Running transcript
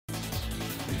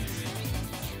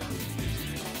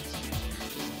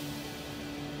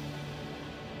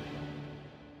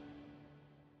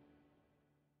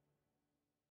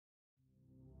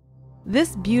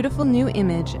This beautiful new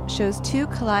image shows two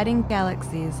colliding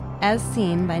galaxies as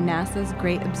seen by NASA's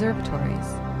great observatories.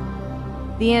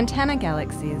 The Antennae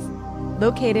galaxies,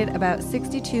 located about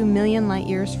 62 million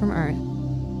light-years from Earth,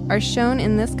 are shown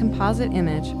in this composite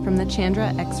image from the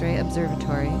Chandra X-ray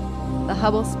Observatory, the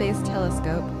Hubble Space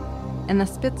Telescope, and the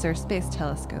Spitzer Space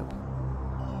Telescope.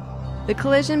 The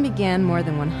collision began more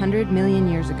than 100 million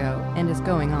years ago and is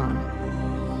going on.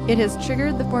 It has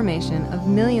triggered the formation of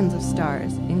millions of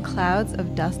stars in clouds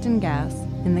of dust and gas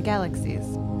in the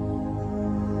galaxies.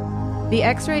 The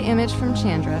X-ray image from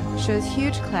Chandra shows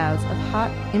huge clouds of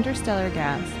hot interstellar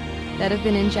gas that have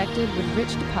been injected with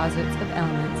rich deposits of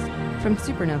elements from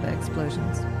supernova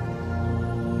explosions.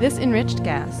 This enriched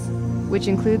gas, which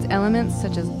includes elements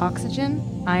such as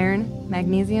oxygen, iron,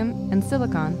 magnesium, and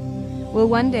silicon, will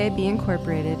one day be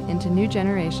incorporated into new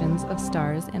generations of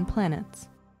stars and planets.